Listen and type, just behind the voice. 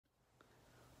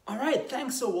Alright,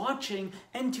 thanks for watching,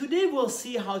 and today we'll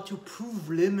see how to prove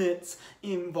limits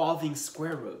involving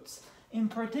square roots. In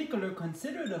particular,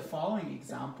 consider the following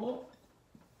example.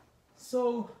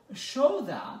 So, show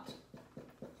that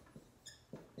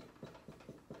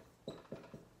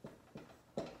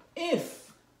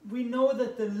if we know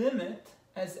that the limit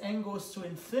as n goes to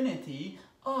infinity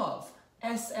of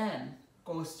Sn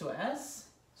goes to S,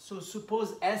 so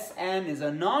suppose Sn is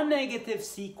a non-negative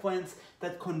sequence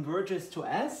that converges to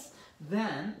S,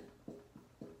 then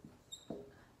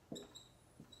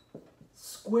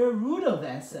square root of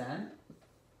Sn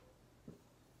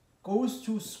goes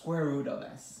to square root of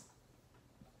S.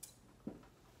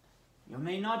 You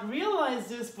may not realize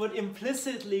this, but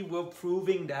implicitly we're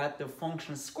proving that the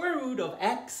function square root of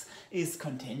x is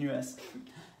continuous.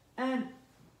 And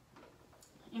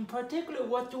in particular,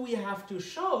 what do we have to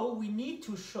show? We need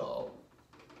to show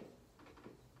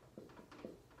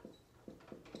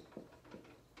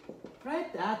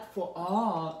that for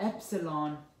all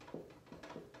epsilon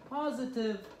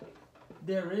positive,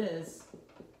 there is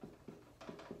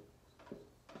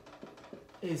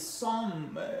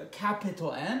some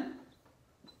capital N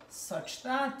such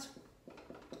that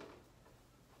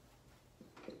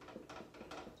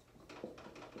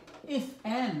if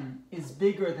n is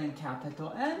bigger than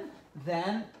capital N,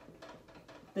 then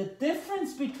the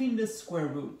difference between the square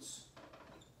roots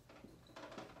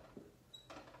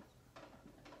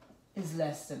is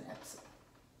less than epsilon.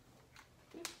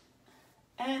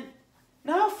 And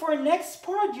now for next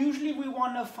part, usually we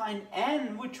want to find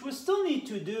n, which we still need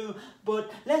to do,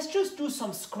 but let's just do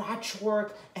some scratch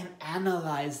work and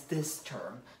analyze this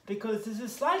term, because this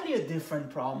is slightly a different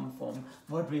problem from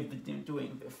what we've been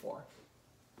doing before.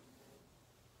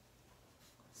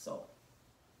 So,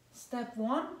 step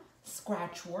 1,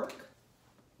 scratch work.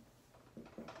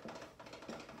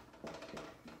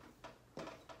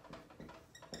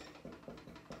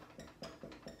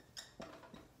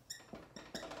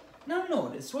 Now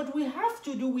notice, what we have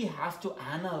to do, we have to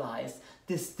analyze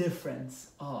this difference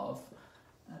of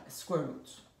square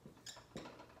roots.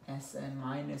 Sn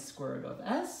minus square root of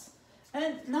S.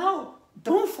 And now,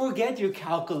 don't forget your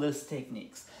calculus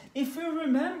techniques. If you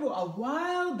remember a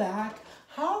while back,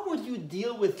 how would you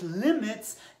deal with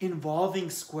limits involving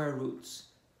square roots?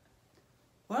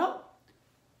 Well,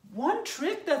 one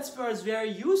trick that's very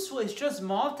useful is just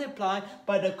multiply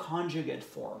by the conjugate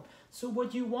form. So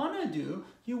what you want to do,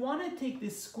 you want to take the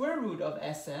square root of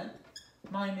Sn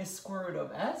minus square root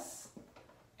of S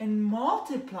and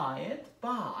multiply it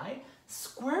by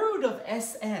square root of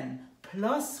Sn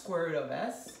plus square root of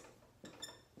S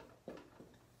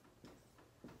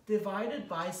divided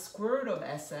by square root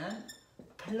of Sn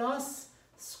plus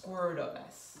square root of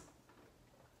S.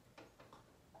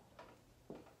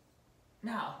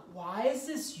 Now, why is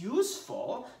this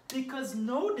useful? Because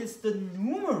notice the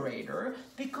numerator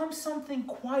becomes something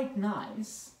quite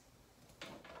nice.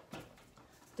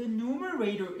 The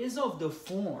numerator is of the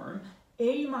form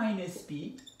a minus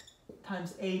b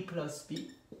times a plus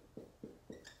b,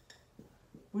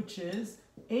 which is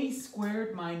a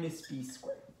squared minus b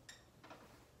squared.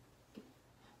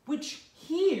 Which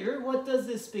here, what does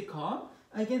this become?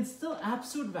 Again, still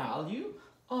absolute value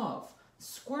of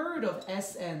square root of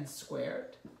Sn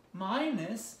squared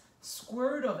minus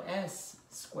square root of S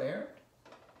squared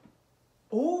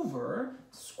over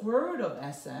square root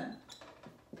of Sn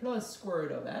plus square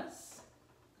root of S,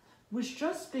 which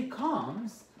just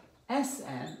becomes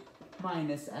Sn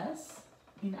minus S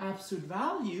in absolute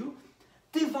value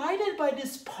divided by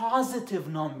this positive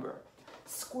number,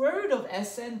 square root of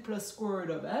Sn plus square root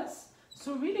of S.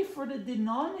 So really for the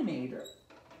denominator,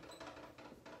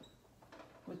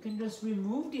 we can just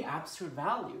remove the absolute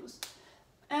values.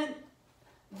 And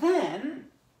then,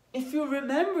 if you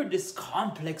remember this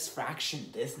complex fraction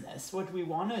business, what we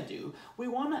want to do, we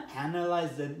want to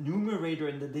analyze the numerator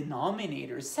and the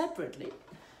denominator separately.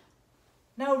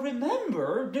 Now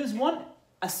remember, there's one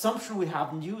assumption we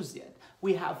haven't used yet.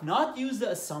 We have not used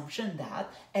the assumption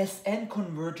that Sn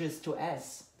converges to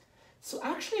S. So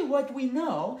actually what we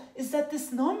know is that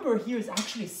this number here is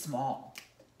actually small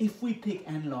if we pick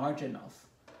n large enough.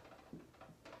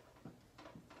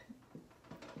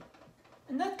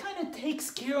 And that kind of takes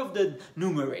care of the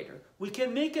numerator. We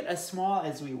can make it as small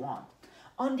as we want.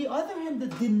 On the other hand, the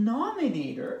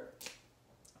denominator,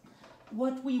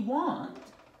 what we want,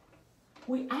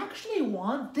 we actually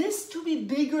want this to be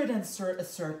bigger than a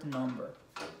certain number.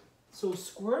 So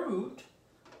square root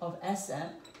of Sn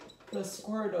plus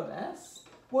square root of S,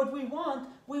 what we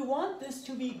want this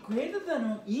to be greater than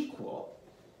or equal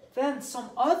than some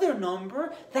other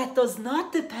number that does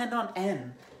not depend on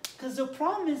n. Because the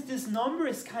problem is this number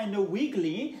is kind of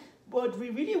wiggly. but we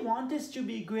really want this to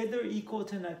be greater or equal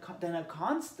to than a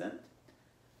constant.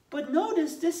 But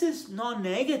notice this is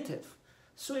non-negative.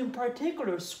 So in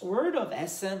particular, square root of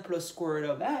Sn plus square root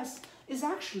of S is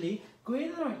actually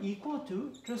greater or equal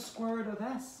to just square root of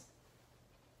S.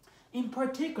 In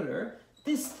particular,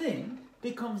 this thing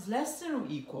becomes less than or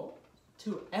equal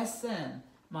to Sn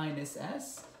minus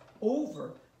S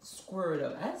over square root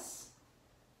of S.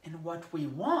 And what we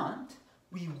want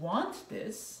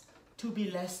this to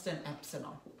be less than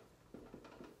epsilon.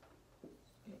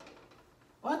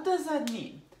 What does that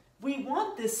mean? We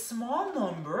want this small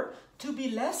number to be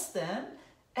less than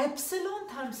epsilon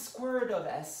times square root of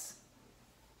S.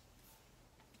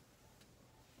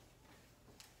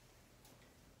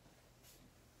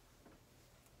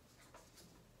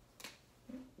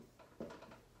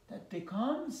 That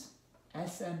becomes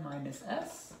Sn minus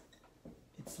S.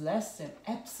 It's less than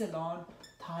epsilon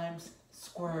times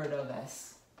square root of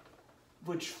S,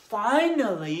 which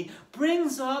finally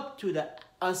brings us to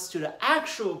the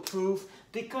actual proof,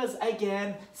 because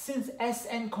again, since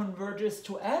Sn converges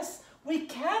to S, we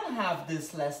can have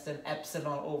this less than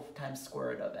epsilon over times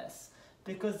square root of S,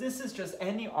 because this is just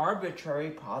any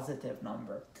arbitrary positive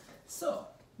number. So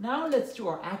now let's do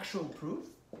our actual proof.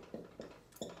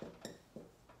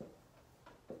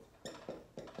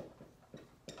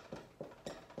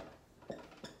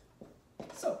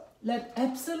 So let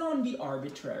epsilon be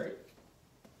arbitrary.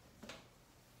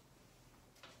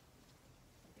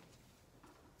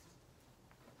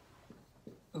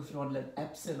 If you want to let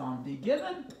epsilon be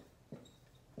given,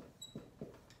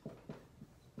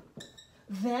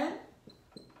 then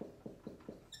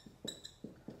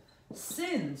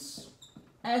since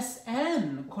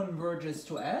Sn converges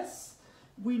to S,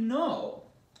 we know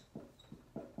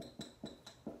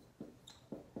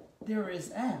there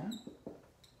is n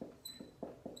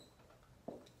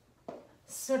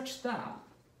such that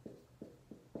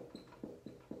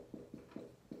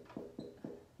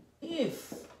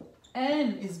if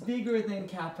n is bigger than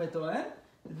capital N,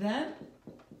 then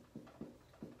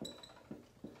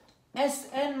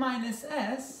Sn minus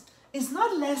S is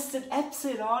not less than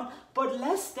epsilon, but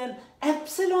less than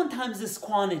epsilon times this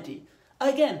quantity.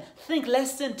 Again, think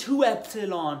less than 2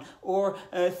 epsilon or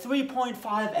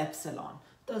 3.5 epsilon.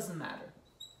 Doesn't matter.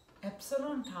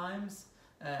 Epsilon times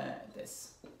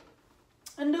this.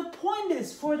 And the point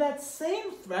is, for that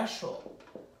same threshold,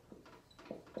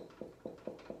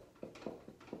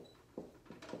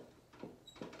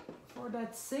 for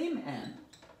that same n,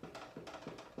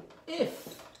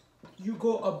 if you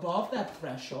go above that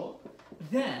threshold,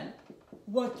 then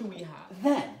what do we have?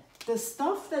 Then the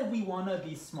stuff that we want to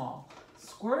be small,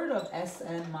 square root of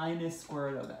Sn minus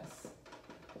square root of S,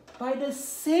 by the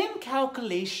same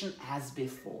calculation as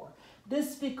before,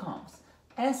 this becomes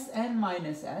Sn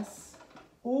minus S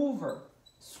over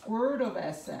square root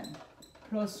of Sn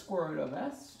plus square root of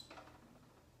S.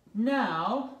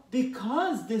 Now,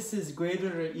 because this is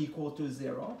greater or equal to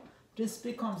 0, this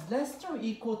becomes less than or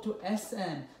equal to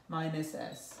Sn minus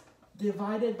S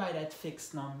divided by that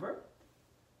fixed number.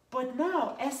 But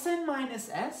now, Sn minus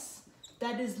S,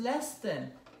 that is less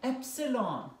than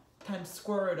epsilon times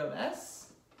square root of S,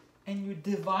 and you're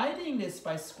dividing this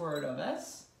by square root of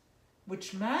S,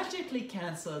 which magically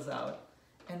cancels out,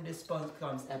 and this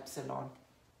becomes epsilon.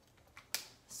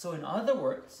 So in other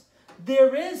words,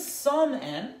 there is some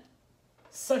n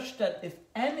such that if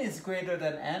n is greater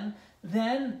than n,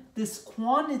 then this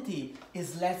quantity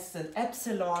is less than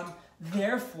epsilon.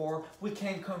 Therefore, we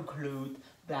can conclude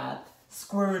that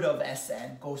square root of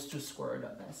Sn goes to square root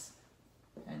of S.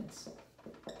 Hence,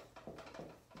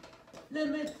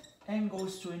 limit n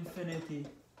goes to infinity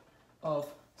of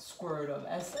square root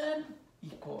of Sn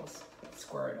equals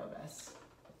square root of S.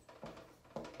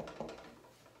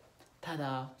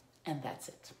 Ta-da! And that's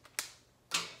it.